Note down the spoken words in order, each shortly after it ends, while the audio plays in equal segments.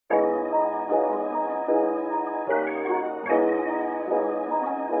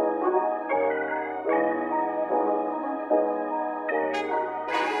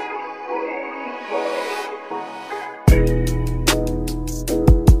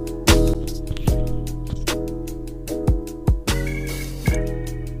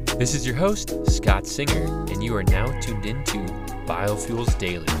This is your host, Scott Singer, and you are now tuned into Biofuels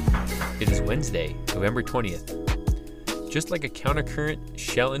Daily. It is Wednesday, November 20th. Just like a countercurrent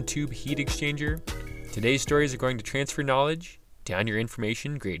shell and tube heat exchanger, today's stories are going to transfer knowledge down your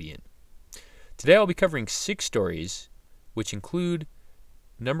information gradient. Today I'll be covering 6 stories, which include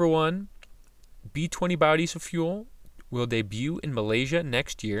number 1, B20 biodiesel fuel will debut in Malaysia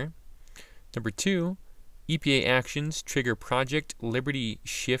next year. Number 2, EPA actions trigger Project Liberty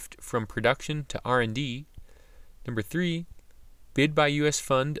shift from production to R&D. Number 3, bid by U.S.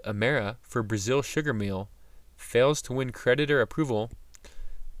 fund Amera for Brazil sugar mill fails to win creditor approval.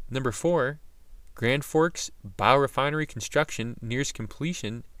 Number 4, Grand Forks biorefinery construction nears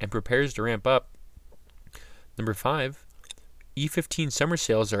completion and prepares to ramp up. Number 5, E15 summer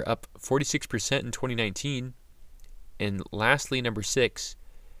sales are up 46% in 2019. And lastly, number 6,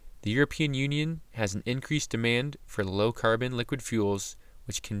 the European Union has an increased demand for low-carbon liquid fuels,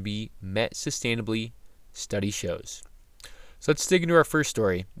 which can be met sustainably, study shows. So let's dig into our first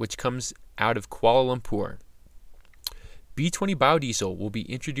story, which comes out of Kuala Lumpur. B20 biodiesel will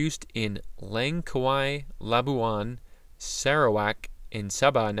be introduced in Langkawi, Labuan, Sarawak, and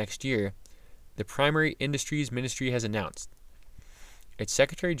Sabah next year, the Primary Industries Ministry has announced. Its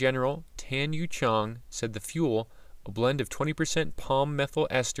Secretary General, Tan Yu Chong, said the fuel, a blend of 20% palm methyl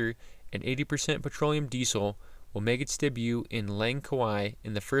ester and 80% petroleum diesel, will make its debut in Langkawi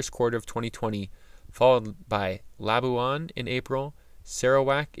in the first quarter of 2020, followed by Labuan in April,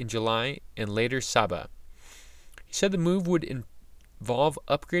 Sarawak in July, and later Sabah. He said the move would involve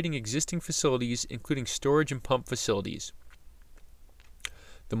upgrading existing facilities, including storage and pump facilities.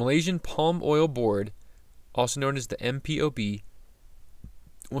 The Malaysian Palm Oil Board, also known as the MPOB,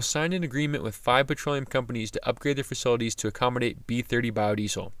 will sign an agreement with 5 petroleum companies to upgrade their facilities to accommodate B30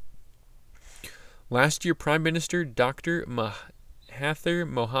 biodiesel. Last year, Prime Minister Dr. Mahathir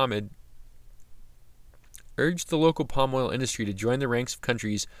Mohamad urged the local palm oil industry to join the ranks of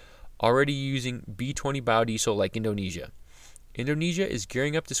countries already using B20 biodiesel like Indonesia. Indonesia is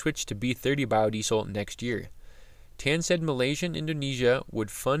gearing up to switch to B30 biodiesel next year. Tan said Malaysia and Indonesia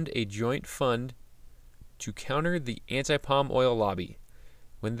would fund a joint fund to counter the anti-palm oil lobby.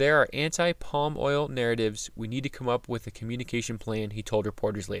 When there are anti-palm oil narratives, we need to come up with a communication plan, he told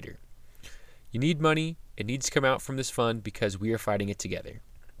reporters later. You need money. It needs to come out from this fund because we are fighting it together.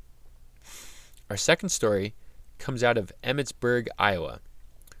 Our second story comes out of Emmitsburg, Iowa.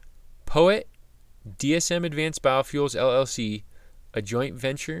 POET, DSM Advanced Biofuels LLC, a joint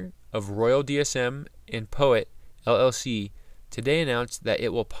venture of Royal DSM and POET LLC, today announced that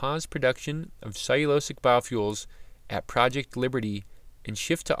it will pause production of cellulosic biofuels at Project Liberty and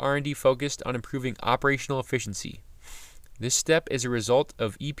shift to R&D focused on improving operational efficiency. This step is a result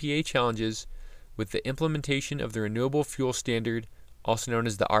of EPA challenges with the implementation of the Renewable Fuel Standard, also known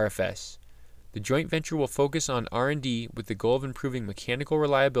as the RFS. The joint venture will focus on R&D with the goal of improving mechanical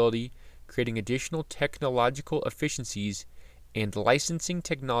reliability, creating additional technological efficiencies, and licensing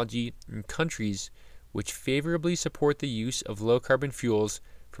technology in countries which favorably support the use of low-carbon fuels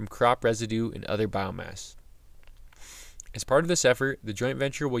from crop residue and other biomass. As part of this effort, the joint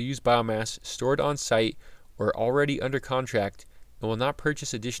venture will use biomass stored on site or already under contract and will not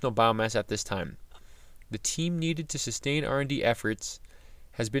purchase additional biomass at this time. The team needed to sustain R&D efforts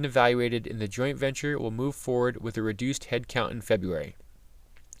has been evaluated, and the joint venture will move forward with a reduced headcount in February.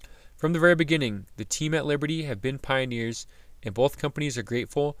 From the very beginning, the team at Liberty have been pioneers, and both companies are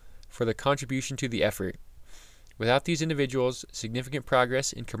grateful for their contribution to the effort. Without these individuals, significant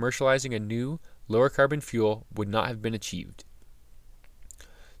progress in commercializing a new, lower carbon fuel would not have been achieved.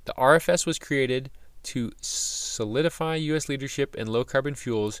 The RFS was created to solidify U.S. leadership in low carbon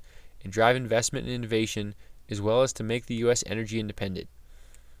fuels and drive investment and innovation, as well as to make the U.S. energy independent.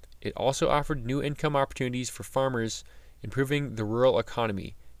 It also offered new income opportunities for farmers, improving the rural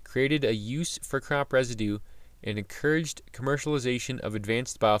economy, created a use for crop residue, and encouraged commercialization of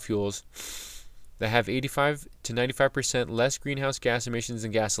advanced biofuels that have 85 to 95% less greenhouse gas emissions than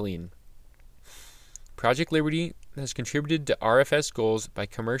gasoline. Project Liberty has contributed to RFS goals by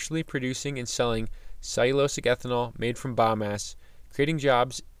commercially producing and selling cellulosic ethanol made from biomass, creating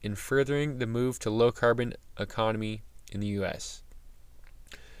jobs and furthering the move to low-carbon economy in the U.S.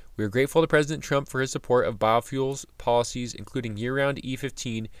 We are grateful to President Trump for his support of biofuels policies, including year-round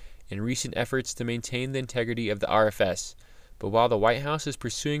E15 and recent efforts to maintain the integrity of the RFS. But while the White House is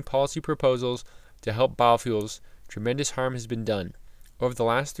pursuing policy proposals to help biofuels, tremendous harm has been done. Over the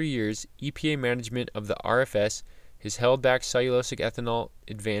last 3 years, EPA management of the RFS has held back cellulosic ethanol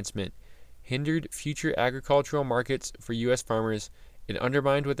advancement, hindered future agricultural markets for U.S. farmers, and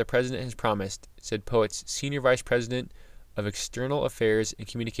undermined what the president has promised, said POET's Senior Vice President of External Affairs and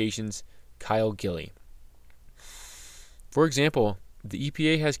Communications, Kyle Gilley. For example, the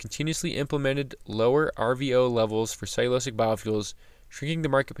EPA has continuously implemented lower RVO levels for cellulosic biofuels, shrinking the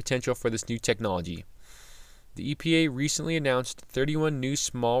market potential for this new technology. The EPA recently announced 31 new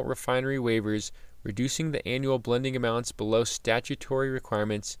small refinery waivers, reducing the annual blending amounts below statutory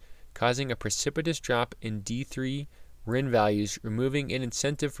requirements, causing a precipitous drop in D3 RIN values, removing an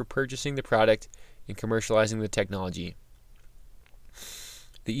incentive for purchasing the product and commercializing the technology.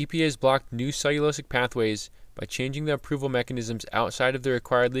 The EPA has blocked new cellulosic pathways by changing the approval mechanisms outside of the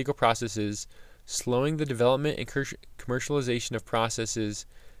required legal processes, slowing the development and commercialization of processes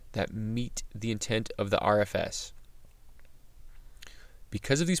that meet the intent of the RFS.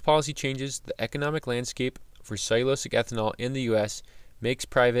 Because of these policy changes, the economic landscape for cellulosic ethanol in the U.S. makes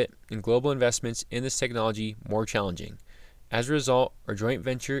private and global investments in this technology more challenging. As a result, our joint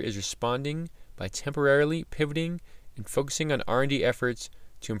venture is responding by temporarily pivoting and focusing on R&D efforts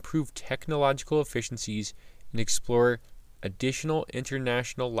to improve technological efficiencies and explore additional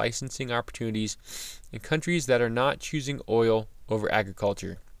international licensing opportunities in countries that are not choosing oil over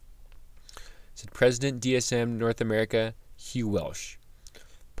agriculture, said President DSM North America, Hugh Welsh.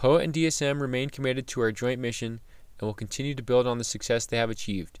 POET and DSM remain committed to our joint mission and will continue to build on the success they have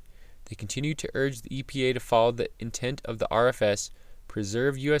achieved. They continue to urge the EPA to follow the intent of the RFS,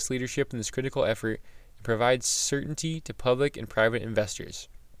 preserve U.S. leadership in this critical effort, and provide certainty to public and private investors.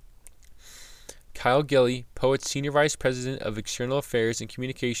 Kyle Gilley, POET's Senior Vice President of External Affairs and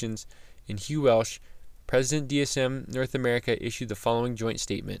Communications, and Hugh Welsh, President DSM North America, issued the following joint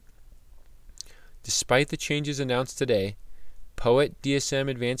statement. Despite the changes announced today, POET DSM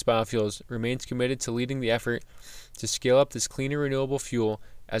Advanced Biofuels remains committed to leading the effort to scale up this cleaner renewable fuel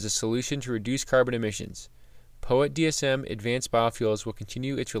as a solution to reduce carbon emissions. POET DSM Advanced Biofuels will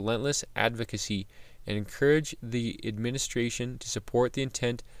continue its relentless advocacy and encourage the administration to support the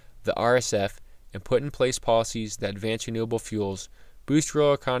intent of the RSF and put in place policies that advance renewable fuels, boost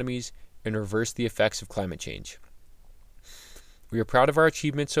rural economies, and reverse the effects of climate change. We are proud of our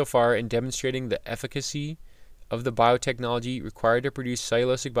achievements so far in demonstrating the efficacy of the biotechnology required to produce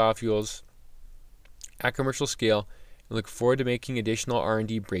cellulosic biofuels at commercial scale and look forward to making additional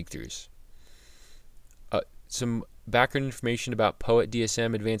R&D breakthroughs. Some background information about POET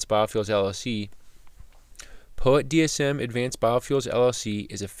DSM Advanced Biofuels LLC. POET DSM Advanced Biofuels LLC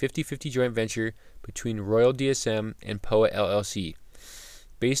is a 50-50 joint venture between Royal DSM and POET LLC.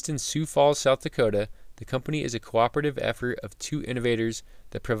 Based in Sioux Falls, South Dakota, the company is a cooperative effort of two innovators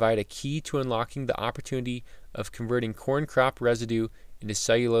that provide a key to unlocking the opportunity of converting corn crop residue into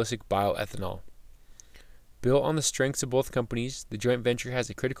cellulosic bioethanol. Built on the strengths of both companies, the joint venture has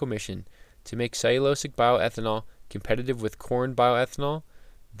a critical mission to make cellulosic bioethanol competitive with corn bioethanol,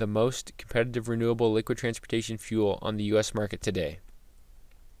 the most competitive renewable liquid transportation fuel on the U.S. market today.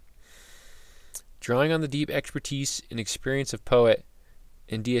 Drawing on the deep expertise and experience of POET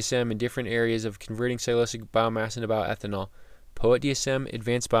and DSM in different areas of converting cellulosic biomass into bioethanol, POET DSM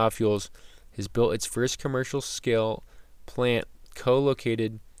Advanced Biofuels has built its first commercial-scale plant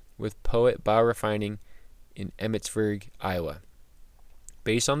co-located with POET Biorefining in Emmitsburg, Iowa.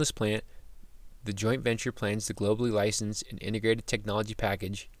 Based on this plant, the joint venture plans to globally license an integrated technology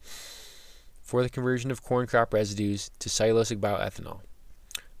package for the conversion of corn crop residues to cellulosic bioethanol.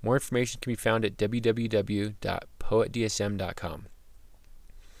 More information can be found at www.poetdsm.com.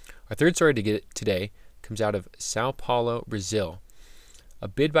 Our third story today comes out of Sao Paulo, Brazil. A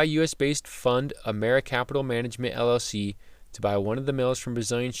bid by U.S.-based fund Amera Capital Management LLC to buy one of the mills from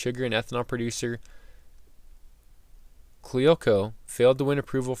Brazilian sugar and ethanol producer Coelco failed to win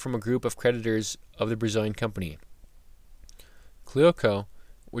approval from a group of creditors of the Brazilian company. Coelco,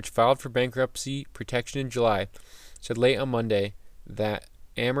 which filed for bankruptcy protection in July, said late on Monday that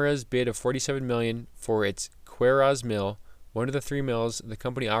Amera's bid of $47 million for its Queiroz mill, one of the three mills the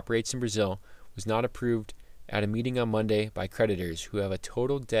company operates in Brazil, was not approved at a meeting on Monday by creditors who have a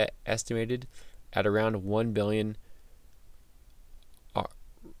total debt estimated at around $1 billion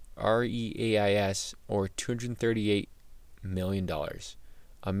REAIS, or $238 million.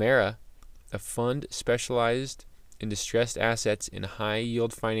 Amera, a fund specialized in distressed assets and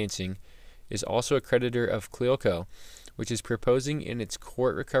high-yield financing, is also a creditor of Coelco, which is proposing in its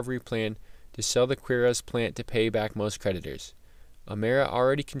court recovery plan to sell the Queiroz plant to pay back most creditors. Amera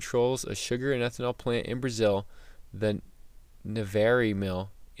already controls a sugar and ethanol plant in Brazil, the Neveri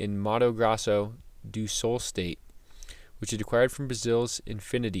mill in Mato Grosso do Sul state, which it acquired from Brazil's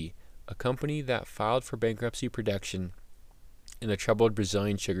Infinity, a company that filed for bankruptcy protection in the troubled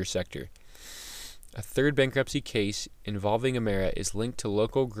Brazilian sugar sector. A third bankruptcy case involving Amera is linked to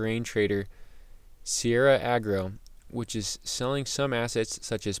local grain trader Sierra Agro, which is selling some assets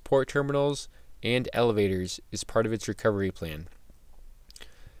such as port terminals and elevators, is part of its recovery plan.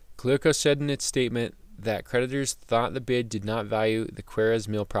 Coleco said in its statement that creditors thought the bid did not value the Queiroz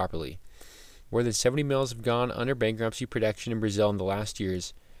mill properly. More than 70 mills have gone under bankruptcy protection in Brazil in the last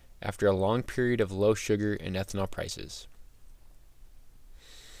years after a long period of low sugar and ethanol prices.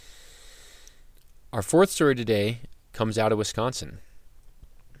 Our fourth story today comes out of Wisconsin.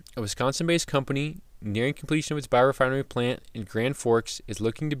 A Wisconsin-based company nearing completion of its biorefinery plant in Grand Forks is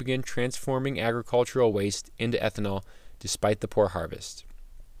looking to begin transforming agricultural waste into ethanol despite the poor harvest.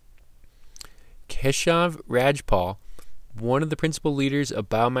 Keshav Rajpal, one of the principal leaders of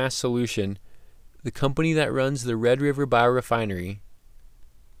Biomass Solution, the company that runs the Red River Biorefinery,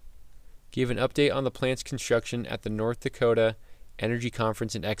 gave an update on the plant's construction at the North Dakota Energy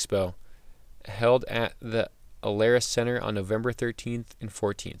Conference and Expo, held at the Alaris Center on November 13th and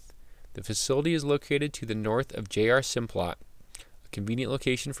 14th. The facility is located to the north of J.R. Simplot, a convenient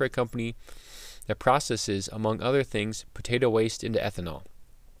location for a company that processes, among other things, potato waste into ethanol.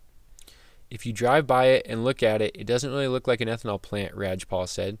 If you drive by it and look at it, it doesn't really look like an ethanol plant, Rajpal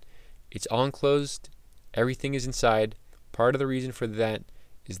said. It's all enclosed, everything is inside. Part of the reason for that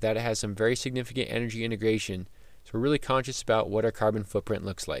is that it has some very significant energy integration, so we're really conscious about what our carbon footprint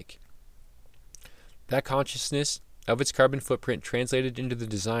looks like. That consciousness of its carbon footprint translated into the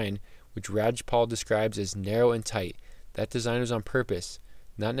design, which Rajpal describes as narrow and tight. That design was on purpose,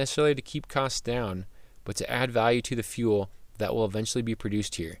 not necessarily to keep costs down, but to add value to the fuel that will eventually be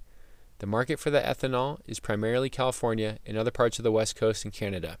produced here. The market for the ethanol is primarily California and other parts of the West Coast and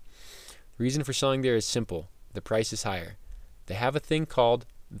Canada. The reason for selling there is simple. The price is higher. They have a thing called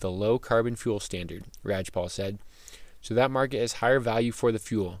the Low Carbon Fuel Standard, Rajpal said. So that market has higher value for the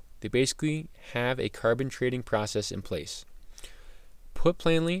fuel. They basically have a carbon trading process in place. Put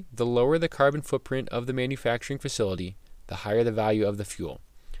plainly, the lower the carbon footprint of the manufacturing facility, the higher the value of the fuel.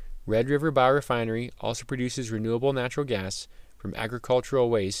 Red River Biorefinery also produces renewable natural gas from agricultural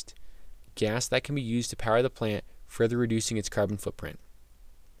waste, gas that can be used to power the plant, further reducing its carbon footprint.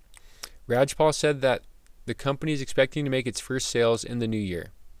 Rajpal said that the company is expecting to make its first sales in the new year.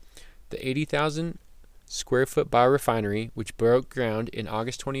 The 80,000 square foot biorefinery, which broke ground in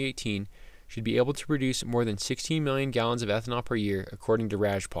August 2018, should be able to produce more than 16 million gallons of ethanol per year, according to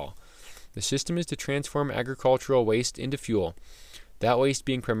Rajpal. The system is to transform agricultural waste into fuel, that waste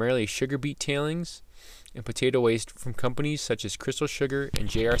being primarily sugar beet tailings and potato waste from companies such as Crystal Sugar and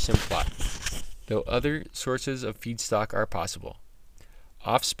J.R. Simplot, though other sources of feedstock are possible.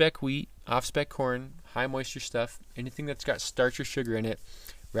 Off-spec wheat, off-spec corn, high moisture stuff, anything that's got starch or sugar in it,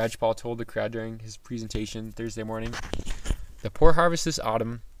 Rajpal told the crowd during his presentation Thursday morning. The poor harvest this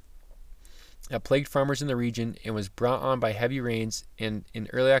autumn that plagued farmers in the region and was brought on by heavy rains and in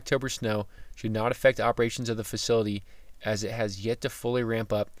early October snow should not affect operations of the facility, as it has yet to fully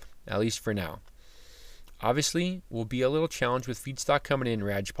ramp up, at least for now. Obviously, will be a little challenge with feedstock coming in,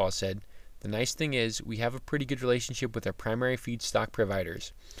 Rajpal said. The nice thing is we have a pretty good relationship with our primary feedstock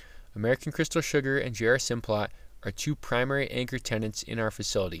providers. American Crystal Sugar and J.R. Simplot are two primary anchor tenants in our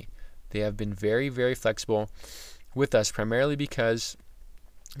facility. They have been very, very flexible with us, primarily because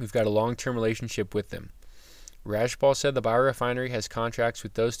we've got a long-term relationship with them. Rajpal said the biorefinery has contracts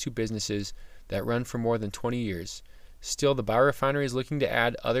with those two businesses that run for more than 20 years. Still, the biorefinery is looking to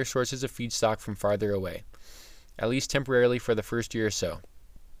add other sources of feedstock from farther away, at least temporarily for the first year or so.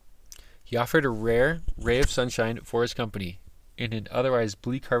 He offered a rare ray of sunshine for his company in an otherwise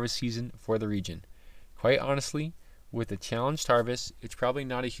bleak harvest season for the region. Quite honestly, with a challenged harvest, it's probably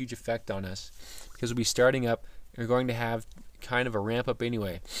not a huge effect on us because we'll be starting up and we're going to have kind of a ramp up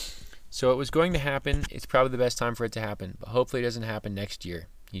anyway. So it was going to happen. It's probably the best time for it to happen, but hopefully it doesn't happen next year,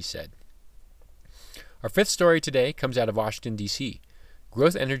 he said. Our fifth story today comes out of Washington, D.C.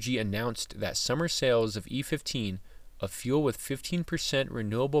 Growth Energy announced that summer sales of E15, a fuel with 15%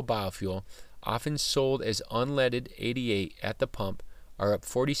 renewable biofuel, often sold as unleaded 88 at the pump, are up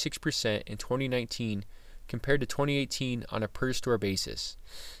 46% in 2019 compared to 2018 on a per-store basis.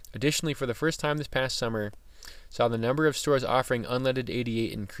 Additionally, for the first time this past summer, saw the number of stores offering unleaded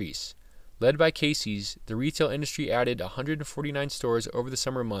 88 increase. Led by Casey's, the retail industry added 149 stores over the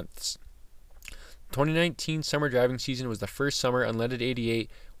summer months. The 2019 summer driving season was the first summer unleaded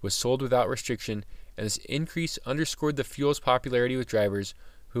 88 was sold without restriction, and this increase underscored the fuel's popularity with drivers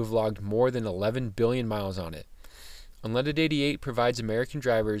who have logged more than 11 billion miles on it. Unleaded 88 provides American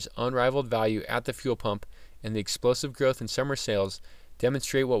drivers unrivaled value at the fuel pump, and the explosive growth in summer sales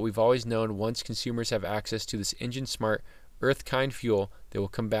demonstrate what we've always known: once consumers have access to this engine-smart, earth-kind fuel, they will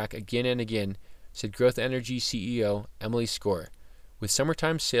come back again and again, said Growth Energy CEO Emily Score. With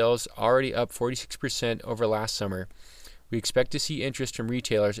summertime sales already up 46% over last summer, we expect to see interest from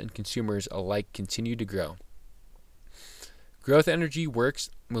retailers and consumers alike continue to grow. Growth Energy works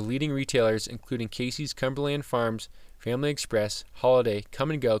with leading retailers including Casey's, Cumberland Farms, Family Express, Holiday,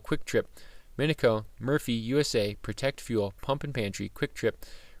 Come & Go, Quick Trip, Minico, Murphy, USA, Protect Fuel, Pump and Pantry, Quick Trip,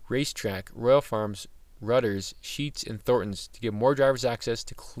 Racetrack, Royal Farms, Rudders, Sheetz, and Thornton's to give more drivers access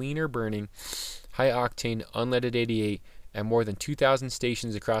to cleaner burning, high-octane, unleaded 88 at more than 2,000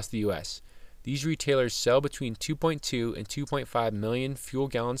 stations across the U.S. These retailers sell between 2.2 and 2.5 million fuel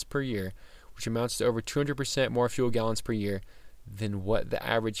gallons per year, which amounts to over 200% more fuel gallons per year than what the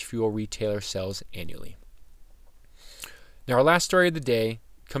average fuel retailer sells annually. Now, our last story of the day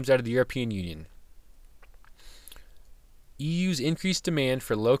comes out of the European Union. EU's increased demand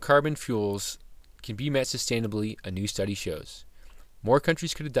for low-carbon fuels can be met sustainably, a new study shows. More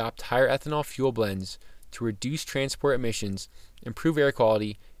countries could adopt higher ethanol fuel blends to reduce transport emissions, improve air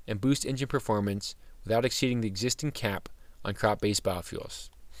quality, and boost engine performance without exceeding the existing cap on crop-based biofuels.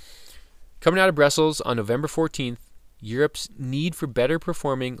 Coming out of Brussels on November 14th, Europe's need for better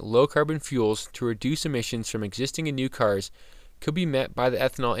performing low-carbon fuels to reduce emissions from existing and new cars could be met by the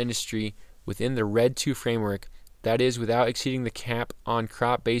ethanol industry within the RED II framework, that is, without exceeding the cap on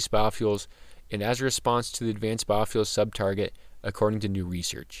crop-based biofuels and as a response to the advanced biofuels sub-target, according to new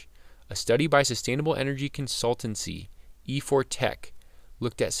research. A study by sustainable energy consultancy E4 Tech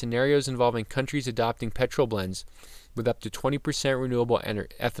looked at scenarios involving countries adopting petrol blends with up to 20% renewable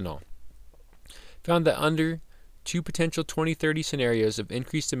ethanol. Found that under two potential 2030 scenarios of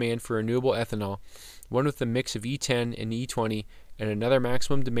increased demand for renewable ethanol, one with a mix of E10 and E20, and another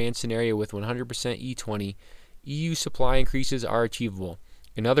maximum demand scenario with 100% E20, EU supply increases are achievable.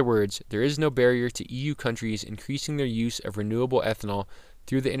 In other words, there is no barrier to EU countries increasing their use of renewable ethanol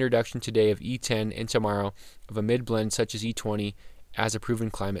through the introduction today of E10 and tomorrow of a mid-blend such as E20 as a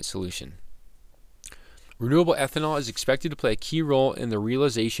proven climate solution. Renewable ethanol is expected to play a key role in the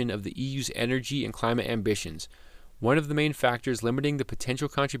realization of the EU's energy and climate ambitions. One of the main factors limiting the potential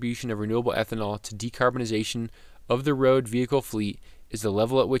contribution of renewable ethanol to decarbonization of the road vehicle fleet is the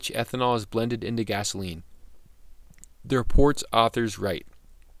level at which ethanol is blended into gasoline. The report's authors write,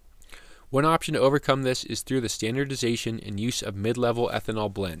 one option to overcome this is through the standardization and use of mid-level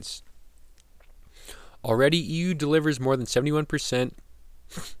ethanol blends. Already, EU delivers more than 71%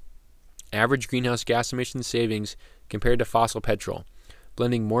 average greenhouse gas emission savings compared to fossil petrol.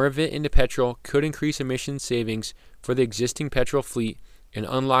 Blending more of it into petrol could increase emission savings for the existing petrol fleet and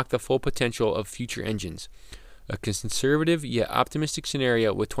unlock the full potential of future engines. A conservative yet optimistic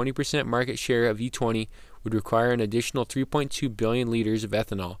scenario with 20% market share of E20 would require an additional 3.2 billion liters of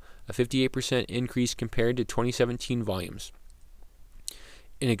ethanol, a 58% increase compared to 2017 volumes.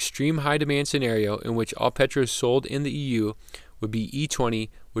 An extreme high demand scenario in which all petrol sold in the EU would be E20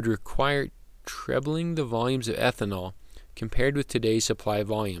 would require trebling the volumes of ethanol compared with today's supply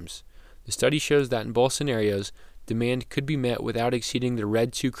volumes. The study shows that in both scenarios, demand could be met without exceeding the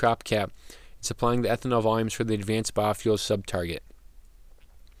RED II crop cap and supplying the ethanol volumes for the advanced biofuels sub-target.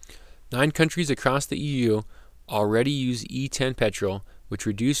 9 countries across the EU already use E10 petrol, which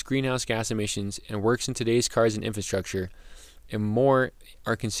reduces greenhouse gas emissions and works in today's cars and infrastructure, and more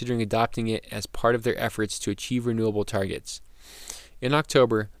are considering adopting it as part of their efforts to achieve renewable targets. In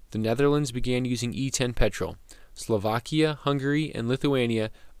October, the Netherlands began using E10 petrol. Slovakia, Hungary, and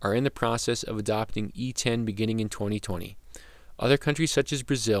Lithuania are in the process of adopting E10 beginning in 2020. Other countries such as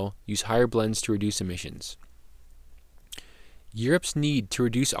Brazil use higher blends to reduce emissions. Europe's need to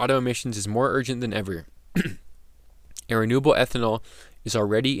reduce auto emissions is more urgent than ever, and renewable ethanol is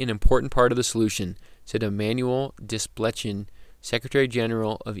already an important part of the solution, said Emmanuel Desplechin, Secretary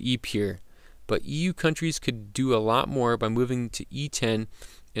General of ePure. But EU countries could do a lot more by moving to E10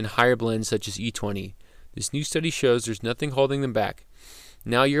 and higher blends such as E20. This new study shows there's nothing holding them back.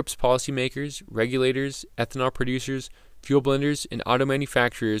 Now Europe's policymakers, regulators, ethanol producers, fuel blenders, and auto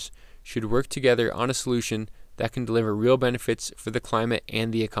manufacturers should work together on a solution that can deliver real benefits for the climate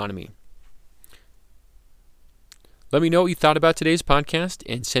and the economy. Let me know what you thought about today's podcast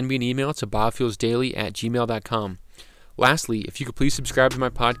and send me an email to biofuelsdaily@gmail.com. Lastly, if you could please subscribe to my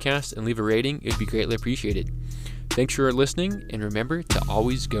podcast and leave a rating, it would be greatly appreciated. Thanks for listening, and remember to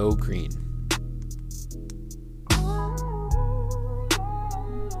always go green.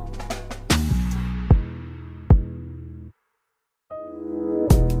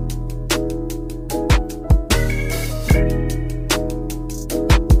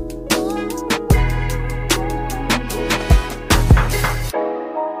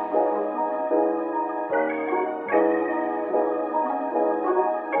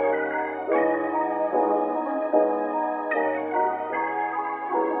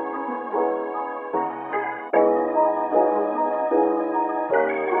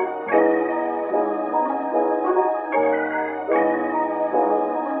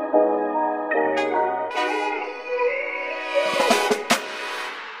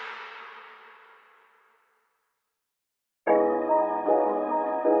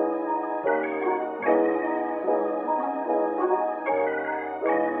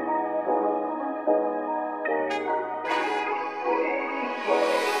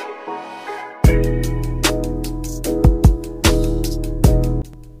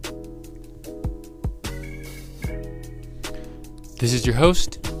 This is your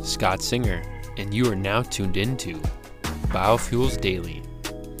host, Scott Singer, and you are now tuned into Biofuels Daily.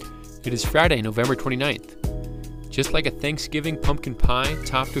 It is Friday, November 29th. Just like a Thanksgiving pumpkin pie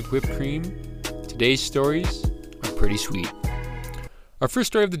topped with whipped cream, today's stories are pretty sweet. Our first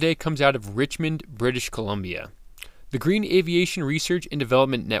story of the day comes out of Richmond, British Columbia. The Green Aviation Research and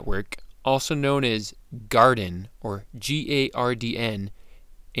Development Network, also known as GARDN or GARDN,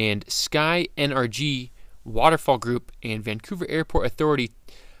 and Sky NRG Waterfall Group and Vancouver Airport Authority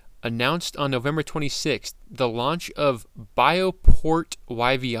announced on November 26th the launch of BioPort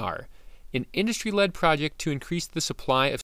YVR, an industry-led project to increase the supply of